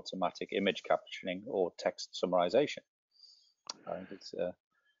from automatic image captioning or text summarization? I think it's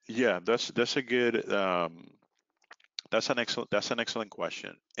Yeah, that's a good that's an excellent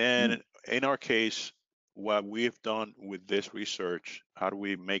question. mm, And in our case, what we've done with this research, how do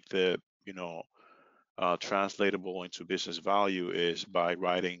we make the translatable into business value, is by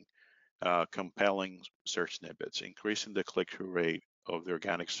writing compelling search snippets, increasing the click-through rate of the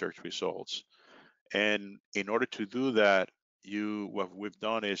organic search results. And in order to do that, what we've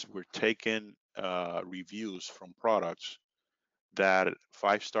done is we're taking reviews from products that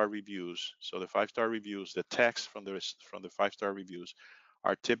 5-star reviews. So the 5-star reviews, the text from the 5-star reviews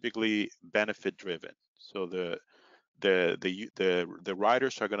are typically benefit driven. So the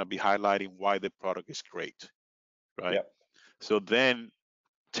writers are going to be highlighting why the product is great, right? Yep. So then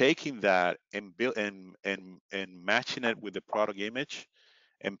taking that and matching it with the product image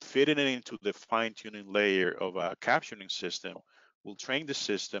and fitting it into the fine-tuning layer of a captioning system will train the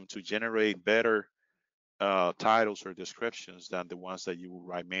system to generate better titles or descriptions than the ones that you will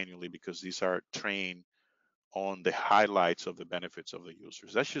write manually, because these are trained on the highlights of the benefits of the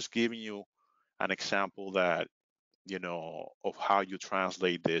users. That's just giving you an example that of how you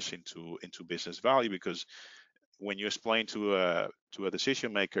translate this into business value, because when you explain to a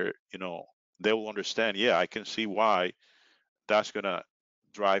decision maker, they will understand, yeah, I can see why that's going to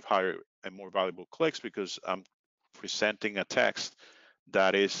drive higher and more valuable clicks, because I'm presenting a text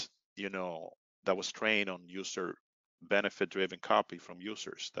that is, that was trained on user benefit driven copy from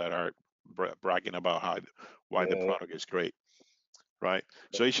users that are bragging about why the Yeah. product is great, right?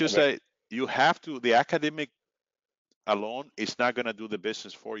 So it's just Okay. that you have to, the academic alone is not going to do the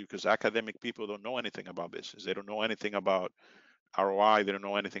business for you, because academic people don't know anything about business. They don't know anything about ROI. They don't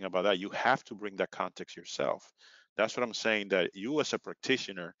know anything about that. You have to bring that context yourself. That's what I'm saying, that you as a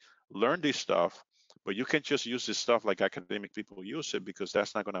practitioner learn this stuff, but you can't just use this stuff like academic people use it, because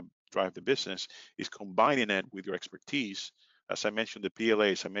that's not going to drive the business. It's combining it with your expertise. As I mentioned, the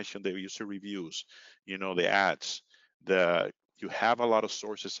PLAs, I mentioned the user reviews, the ads, you have a lot of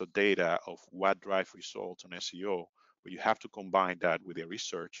sources of data of what drive results on SEO, but you have to combine that with your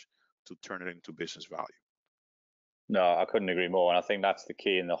research to turn it into business value. No, I couldn't agree more. And I think that's the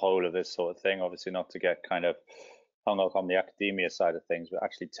key in the whole of this sort of thing. Obviously, not to get kind of hung up on the academia side of things, but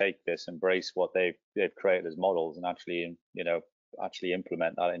actually take this, embrace what they've created as models, and actually, actually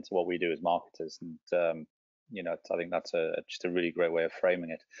implement that into what we do as marketers. And I think that's just a really great way of framing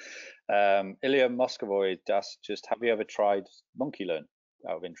it. Ilya Moscovoy asks, just have you ever tried Monkey Learn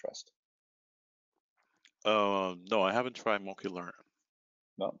out of interest? No, I haven't tried Monkey Learn.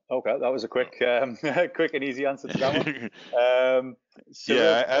 No. Okay, that was a quick, quick and easy answer to that one.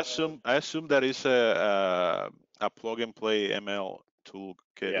 Yeah, Sarub, I assume that is a plug and play ML toolkit.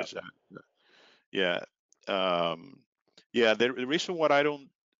 yeah, Is that? Yeah. Um, yeah. The reason why I don't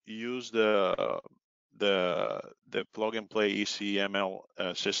use the plug and play ECML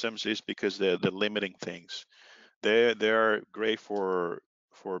systems is because the limiting things. They're great for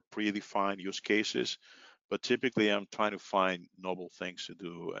predefined use cases, but typically I'm trying to find novel things to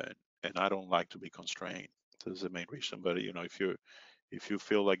do, and I don't like to be constrained. That's the main reason. But if you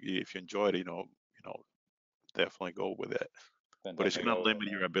feel like, if you enjoy it, definitely go with it. then But it's definitely going to go with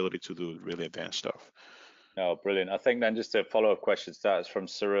limit your ability to do really advanced stuff. No, brilliant. I think then just a follow-up question to that is from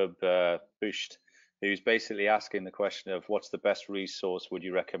Sarub Busht, who's basically asking the question of what's the best resource would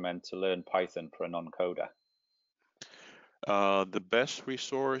you recommend to learn Python for a non-coder? The best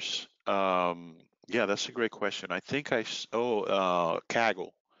resource, yeah, that's a great question. I think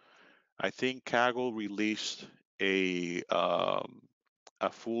Kaggle. I think Kaggle released a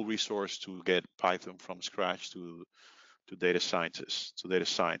full resource to get Python from scratch to data scientists, to data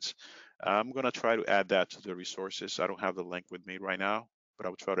science. I'm gonna try to add that to the resources. I don't have the link with me right now, but I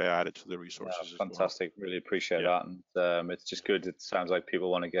will try to add it to the No, resources as well. fantastic. Really appreciate Yeah, that. And it's just good. It sounds like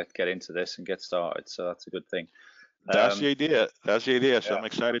people want to get into this and get started. So that's a good thing. that's the idea. That's the idea. So Yeah, I'm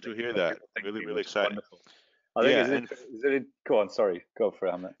excited I to think hear some that. people think Really, it'd be really which is exciting. wonderful. I think Yeah, go on, sorry, go for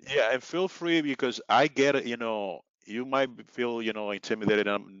it, Hamlet. yeah, and feel free, because I get it. You might feel, intimidated,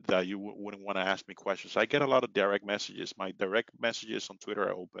 that you wouldn't want to ask me questions. I get a lot of direct messages. My direct messages on Twitter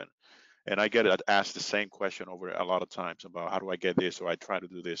are open. And I get asked the same question over a lot of times about how do I get this, or I try to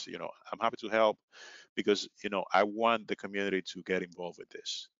do this. I'm happy to help, because I want the community to get involved with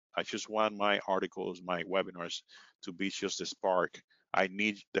this. I just want my articles, my webinars to be just a spark. I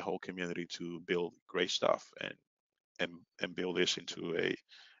need the whole community to build great stuff and build this into a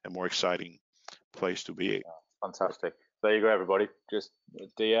more exciting place to be. Fantastic. There you go, everybody. Just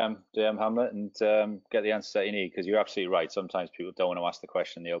DM Hamlet and get the answers that you need, because you're absolutely right. Sometimes people don't want to ask the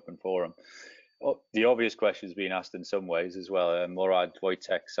question in the open forum. Oh, the obvious question is being asked in some ways as well. Morad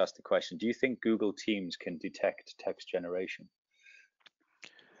Wojtek asked the question: do you think Google Teams can detect text generation?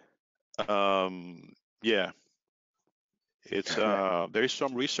 Yeah, it's there is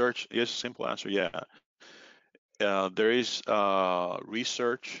some research. Yes, a simple answer. Yeah, there is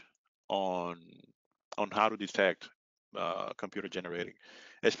research on how to detect computer generating,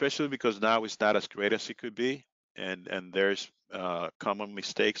 especially because now it's not as great as it could be, and there's common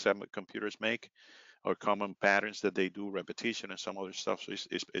mistakes that computers make. or common patterns that they do, repetition and some other stuff. So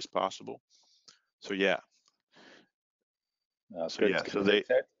it's possible. So yeah. That's So good. yeah. So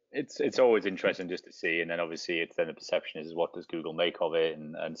It's always interesting just to see, and then obviously it's then the perception is what does Google make of it,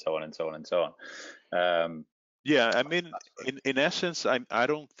 and so on and so on and so on. Yeah, I mean, in essence, I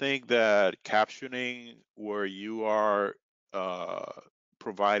don't think that captioning where you are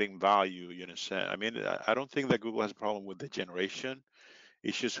providing value, you understand. I mean, I don't think that Google has a problem with the generation.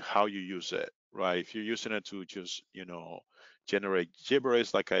 It's just how you use it, right? If you're using it to just, generate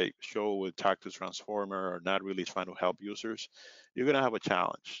gibberish like I show with Talk to Transformer, or not really trying to help users, you're gonna have a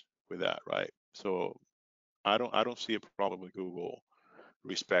challenge with that, right? So I don't see a problem with Google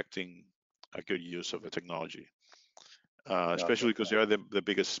respecting a good use of a technology, No, especially because they are the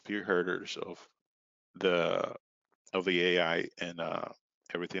biggest spearheaders the of the AI and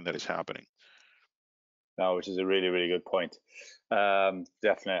everything that is happening. no, which is a really, really good point.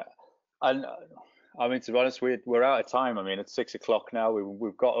 Definitely. And I mean, to be honest, we're out of time. I mean, it's 6 o'clock now.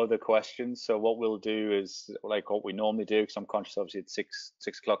 We've got other questions. So what we'll do is like what we normally do, because I'm conscious, obviously, it's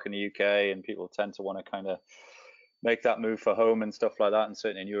six o'clock in the UK, and people tend to want to kind of make that move for home and stuff like that. And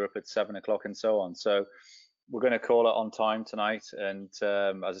certainly in Europe, it's 7 o'clock and so on. So we're going to call it on time tonight. And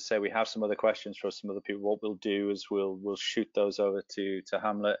as I say, we have some other questions for some other people. What we'll do is we'll shoot those over to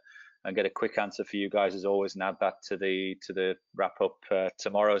Hamlet and get a quick answer for you guys as always, and add that to the wrap up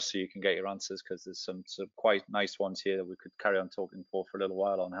tomorrow, so you can get your answers, because there's some quite nice ones here that we could carry on talking for a little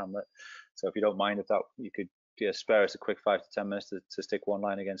while on Hamlet. So if you don't mind, if that you could spare us a quick 5 to 10 minutes to stick one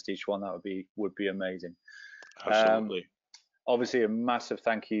line against each one, that would be amazing. Absolutely. Obviously, a massive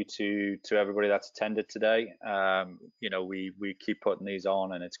thank you to everybody that's attended today. We keep putting these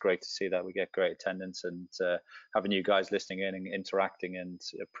on, and it's great to see that we get great attendance, and having you guys listening in and interacting and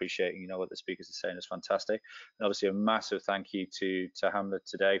appreciating what the speakers are saying is fantastic. And obviously, a massive thank you to Hamlet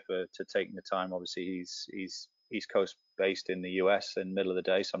today for taking the time. Obviously, he's East Coast based in the US in the middle of the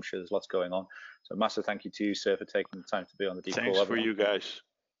day, so I'm sure there's lots going on. So a massive thank you to you, sir, for taking the time to be on the Deep Call. Thanks for you guys.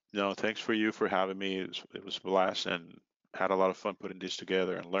 No, thanks for you for having me. It was a blast, and had a lot of fun putting this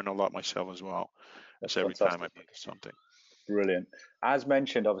together, and learned a lot myself as well. That's every fantastic. time I put something. Brilliant. As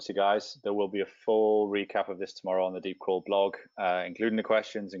mentioned, obviously, guys, there will be a full recap of this tomorrow on the Deep Call blog, including the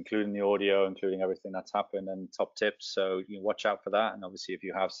questions, including the audio, including everything that's happened, and top tips. So you watch out for that. And obviously, if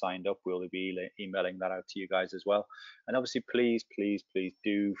you have signed up, we'll be emailing that out to you guys as well. And obviously, please, please, please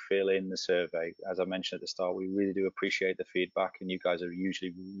do fill in the survey. As I mentioned at the start, we really do appreciate the feedback, and you guys are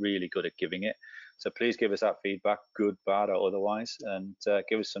usually really good at giving it. So please give us that feedback, good, bad, or otherwise, and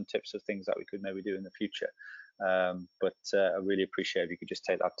give us some tips of things that we could maybe do in the future. But I really appreciate if you could just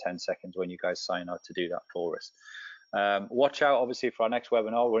take that 10 seconds when you guys sign up to do that for us. Watch out, obviously, for our next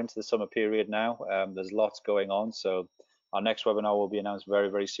webinar. We're into the summer period now. There's lots going on. So our next webinar will be announced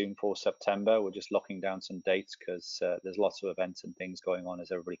very, very soon for September. We're just locking down some dates because there's lots of events and things going on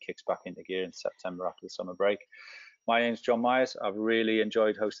as everybody kicks back into gear in September after the summer break. My name's John Myers. I've really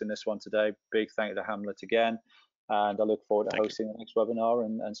enjoyed hosting this one today. Big thank you to Hamlet again. And I look forward to hosting the next webinar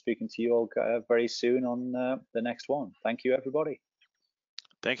and speaking to you all very soon on the next one. Thank you, everybody.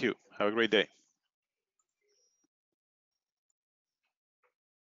 Thank you. Have a great day.